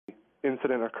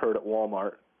incident occurred at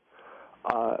Walmart.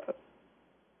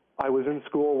 I was in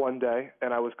school one day,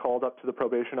 and I was called up to the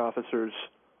probation officer's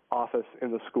office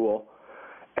in the school,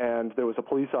 and there was a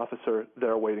police officer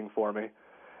there waiting for me,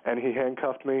 and he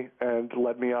handcuffed me and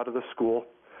led me out of the school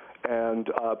and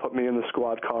put me in the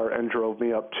squad car and drove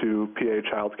me up to PA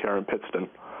Child Care in Pittston.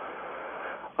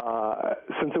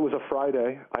 Since it was a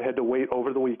Friday, I had to wait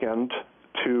over the weekend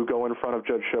to go in front of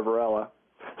Judge Ciavarella,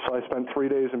 so I spent 3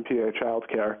 days in PA Child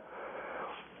Care,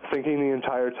 thinking the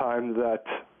entire time that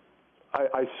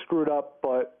I screwed up,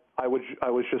 but I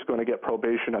was just going to get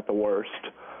probation at the worst.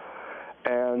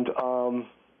 And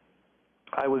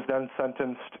I was then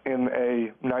sentenced in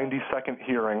a 90-second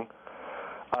hearing.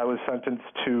 I was sentenced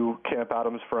to Camp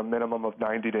Adams for a minimum of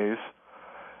 90 days,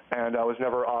 and I was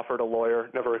never offered a lawyer,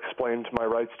 never explained my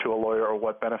rights to a lawyer or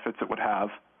what benefits it would have.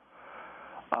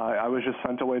 I was just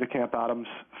sent away to Camp Adams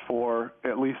for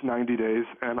at least 90 days,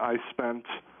 and I spent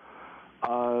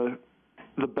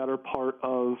the better part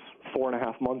of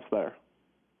 4.5 months there.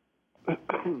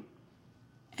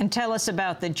 And tell us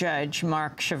about the judge,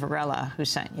 Mark Ciavarella, who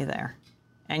sent you there,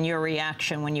 and your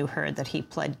reaction when you heard that he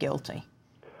pled guilty.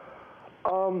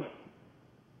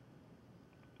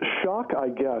 Shock, I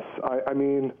guess. I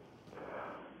mean,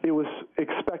 it was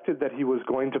expected that he was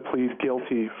going to plead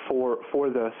guilty for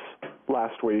this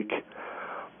last week.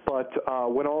 But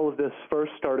when all of this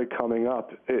first started coming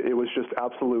up, it was just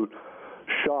absolute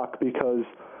shock, because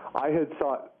I had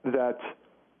thought that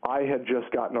I had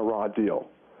just gotten a raw deal,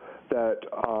 that,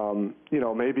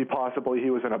 maybe possibly he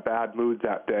was in a bad mood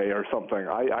that day or something.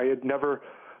 I had never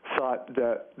thought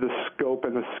that the scope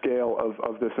and the scale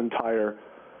of this entire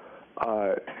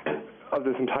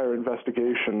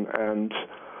investigation and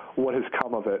what has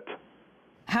come of it.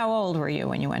 How old were you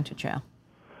when you went to jail?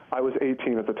 I was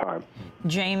 18 at the time.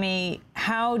 Jamie,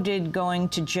 how did going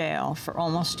to jail for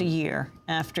almost a year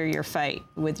after your fight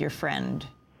with your friend,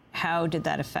 how did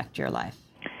that affect your life?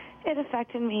 It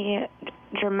affected me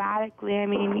dramatically. I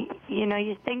mean,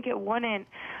 you think it wouldn't,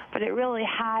 but it really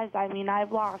has. I mean,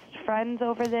 I've lost friends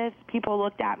over this. People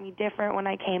looked at me different when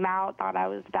I came out, thought I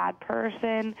was a bad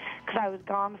person because I was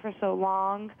gone for so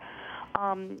long.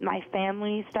 My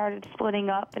family started splitting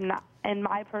up, and in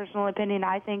my personal opinion,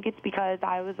 I think it's because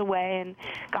I was away and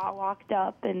got locked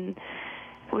up and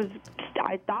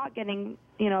I thought getting,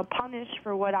 punished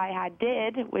for what I had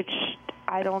did, which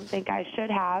I don't think I should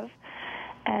have.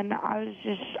 And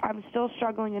I'm still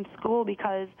struggling in school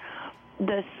because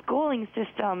the schooling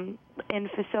system in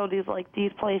facilities like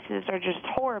these places are just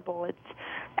horrible.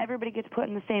 Everybody gets put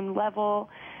in the same level,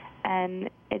 and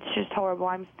it's just horrible.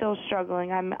 I'm still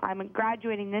struggling. I'm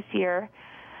graduating this year,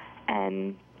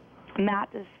 and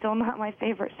math is still not my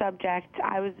favorite subject.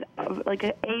 I was like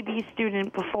an A-B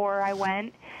student before I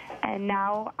went, and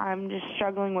now I'm just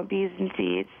struggling with B's and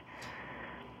C's.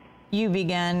 You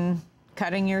began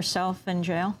cutting yourself in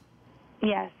jail?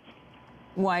 Yes.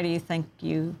 Why do you think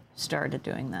you started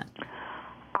doing that?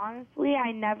 Honestly,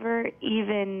 I didn't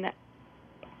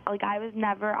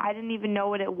even know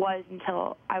what it was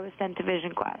until I was sent to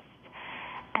Vision Quest.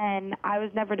 And I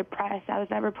was never depressed. I was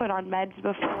never put on meds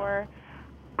before.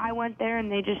 I went there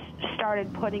and they just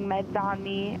started putting meds on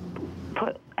me,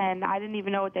 and I didn't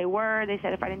even know what they were. They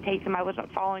said if I didn't take them, I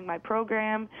wasn't following my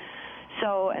program.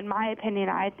 So in my opinion,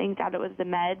 I think that it was the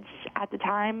meds at the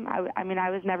time. I mean, I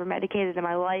was never medicated in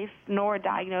my life, nor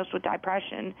diagnosed with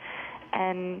depression,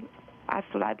 and that's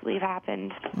what I believe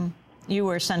happened. You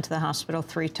were sent to the hospital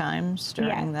 3 times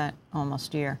during that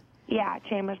almost year. Yeah,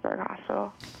 Chambersburg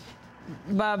Hospital.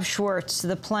 Bob Schwartz,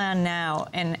 the plan now,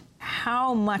 and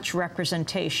how much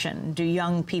representation do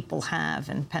young people have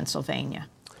in Pennsylvania?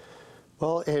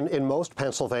 Well, in most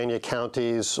Pennsylvania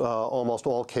counties, almost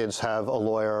all kids have a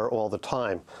lawyer all the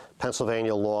time.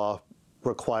 Pennsylvania law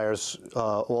requires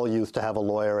all youth to have a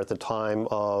lawyer at the time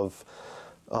of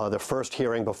their first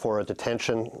hearing before a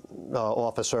detention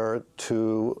officer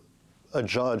to a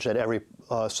judge at every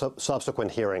subsequent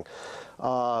hearing.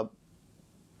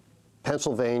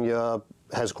 Pennsylvania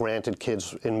has granted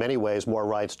kids, in many ways, more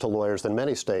rights to lawyers than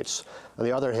many states. On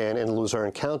the other hand, in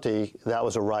Luzerne County, that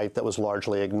was a right that was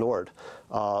largely ignored.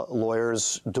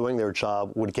 Lawyers doing their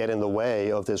job would get in the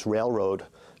way of this railroad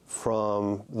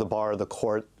from the bar of the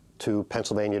court to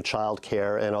Pennsylvania child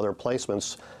care and other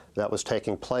placements that was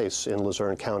taking place in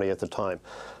Luzerne County at the time.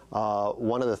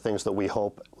 One of the things that we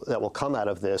hope that will come out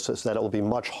of this is that it will be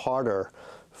much harder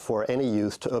for any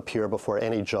youth to appear before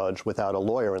any judge without a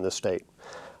lawyer in the state.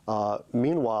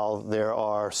 Meanwhile, there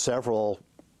are several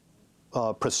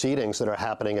proceedings that are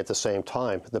happening at the same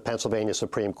time. The Pennsylvania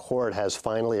Supreme Court has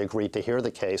finally agreed to hear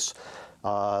the case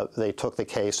They took the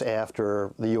case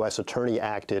after the U.S. Attorney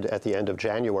acted at the end of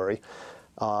January.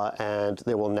 And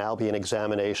there will now be an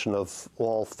examination of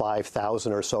all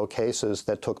 5,000 or so cases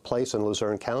that took place in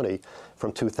Luzerne County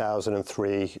from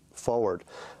 2003 forward.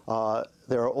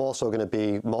 There are also going to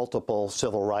be multiple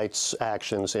civil rights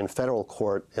actions in federal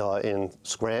court in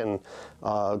Scranton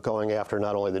going after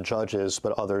not only the judges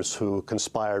but others who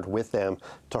conspired with them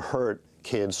to hurt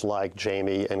kids like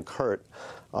Jamie and Kurt.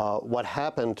 What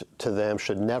happened to them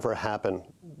should never happen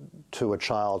to a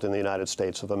child in the United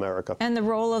States of America. And the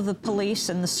role of the police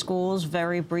and the schools,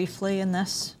 very briefly, in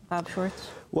this, Bob Schwartz?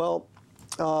 Well,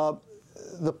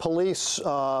 the police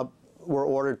were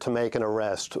ordered to make an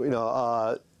arrest.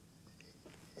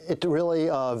 It really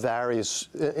varies,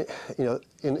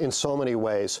 in so many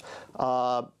ways.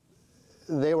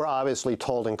 They were obviously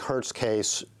told in Kurt's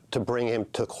case to bring him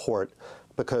to court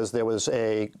because there was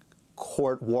a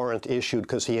court warrant issued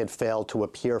because he had failed to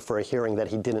appear for a hearing that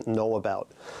he didn't know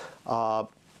about.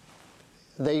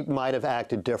 They might have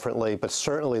acted differently, but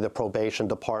certainly the probation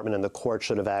department and the court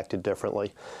should have acted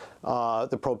differently.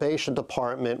 The probation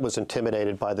department was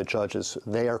intimidated by the judges.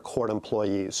 They are court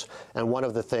employees. And one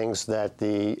of the things that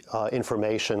the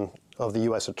information of the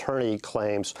U.S. Attorney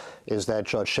claims is that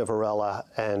Judge Ciavarella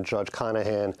and Judge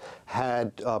Conahan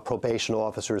had probation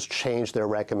officers change their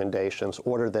recommendations,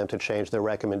 ordered them to change their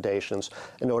recommendations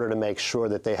in order to make sure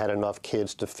that they had enough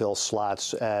kids to fill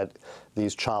slots at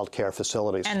these child care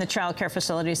facilities. And the child care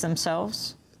facilities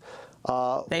themselves?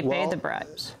 They paid the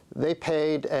bribes. They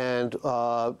paid, and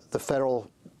the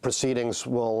federal proceedings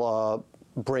will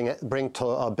bring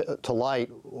to light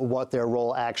what their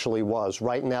role actually was.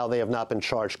 Right now, they have not been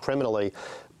charged criminally,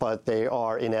 but they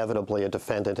are inevitably a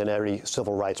defendant in every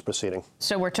civil rights proceeding.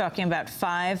 So we're talking about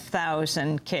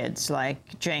 5,000 kids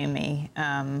like Jamie,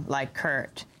 like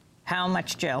Kurt. How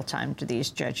much jail time do these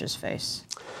judges face?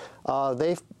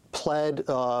 They've pled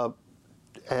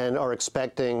and are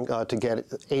expecting to get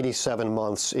 87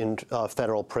 months in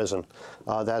federal prison.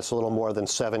 That's a little more than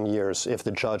 7 years if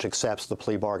the judge accepts the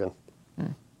plea bargain.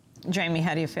 Jamie,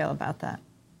 how do you feel about that?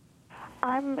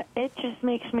 It just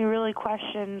makes me really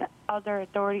question other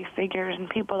authority figures and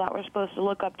people that we're supposed to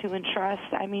look up to and trust.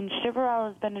 I mean,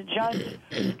 Ciavarella has been a judge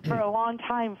for a long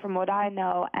time from what I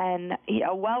know, and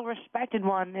a well-respected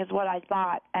one is what I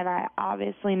thought, and I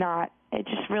obviously not. It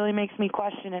just really makes me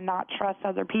question and not trust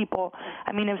other people.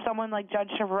 I mean, if someone like Judge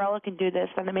Ciavarella can do this,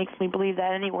 then it makes me believe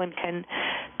that anyone can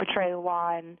betray the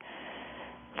law, and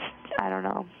I don't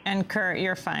know. And Kurt,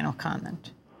 your final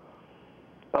comment.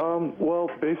 Well,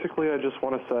 basically, I just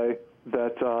want to say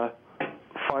that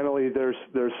finally there's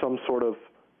some sort of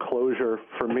closure,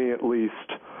 for me at least,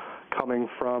 coming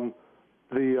from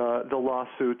the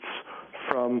lawsuits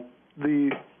from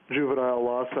the Juvenile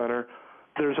Law Center.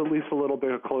 There's at least a little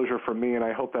bit of closure for me, and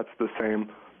I hope that's the same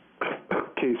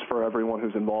case for everyone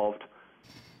who's involved.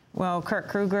 Well, Kurt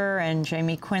Kruger and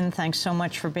Jamie Quinn, thanks so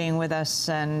much for being with us,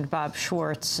 and Bob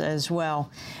Schwartz as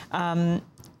well.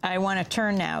 I want to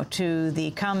turn now to the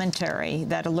commentary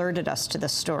that alerted us to the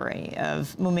story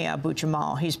of Mumia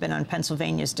Abu-Jamal. He's been on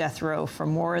Pennsylvania's death row for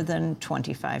more than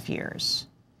 25 years.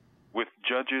 With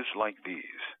judges like these,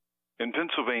 in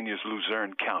Pennsylvania's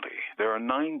Luzerne County, there are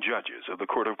 9 judges of the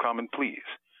Court of Common Pleas.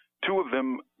 2 of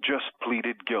them just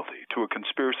pleaded guilty to a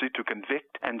conspiracy to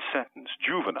convict and sentence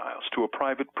juveniles to a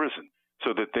private prison so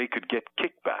that they could get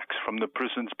kickbacks from the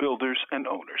prison's builders and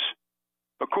owners.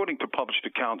 According to published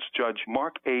accounts, Judge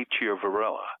Mark A.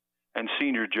 Ciavarella and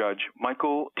Senior Judge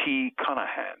Michael T.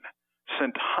 Conahan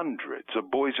sent hundreds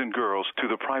of boys and girls to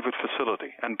the private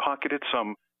facility and pocketed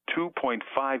some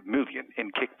 $2.5 million in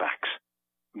kickbacks.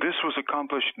 This was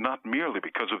accomplished not merely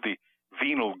because of the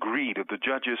venal greed of the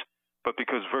judges, but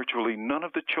because virtually none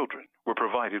of the children were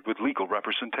provided with legal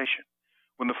representation.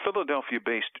 When the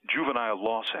Philadelphia-based Juvenile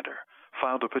Law Center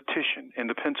filed a petition in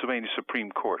the Pennsylvania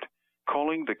Supreme Court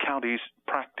calling the county's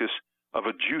practice of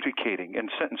adjudicating and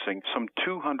sentencing some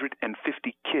 250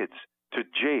 kids to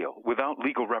jail without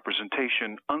legal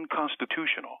representation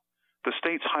unconstitutional, the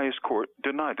state's highest court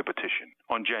denied the petition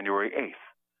on January 8th.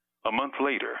 A month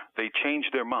later, they changed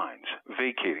their minds,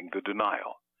 vacating the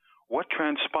denial. What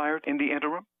transpired in the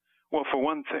interim? Well, for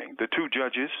one thing, the 2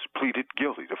 judges pleaded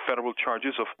guilty to federal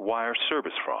charges of wire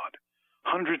service fraud.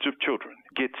 Hundreds of children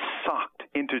get socked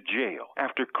into jail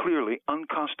after clearly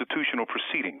unconstitutional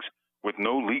proceedings with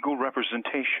no legal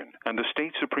representation, and the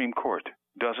state Supreme Court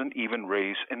doesn't even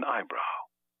raise an eyebrow.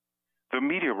 The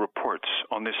media reports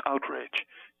on this outrage,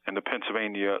 and the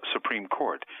Pennsylvania Supreme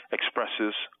Court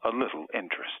expresses a little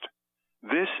interest.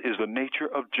 This is the nature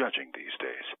of judging these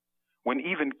days, when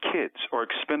even kids are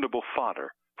expendable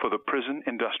fodder for the prison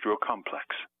industrial complex.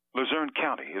 Luzerne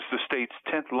County is the state's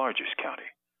 10th largest county,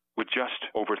 with just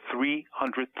over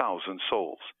 300,000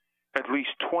 souls. At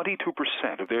least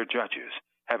 22% of their judges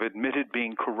have admitted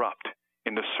being corrupt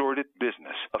in the sordid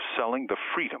business of selling the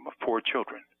freedom of poor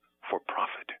children for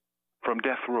profit. From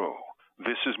death row,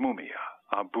 this is Mumia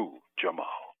Abu Jamal.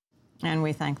 And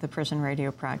we thank the Prison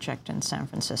Radio Project in San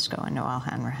Francisco and Noel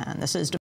Hanrahan. This is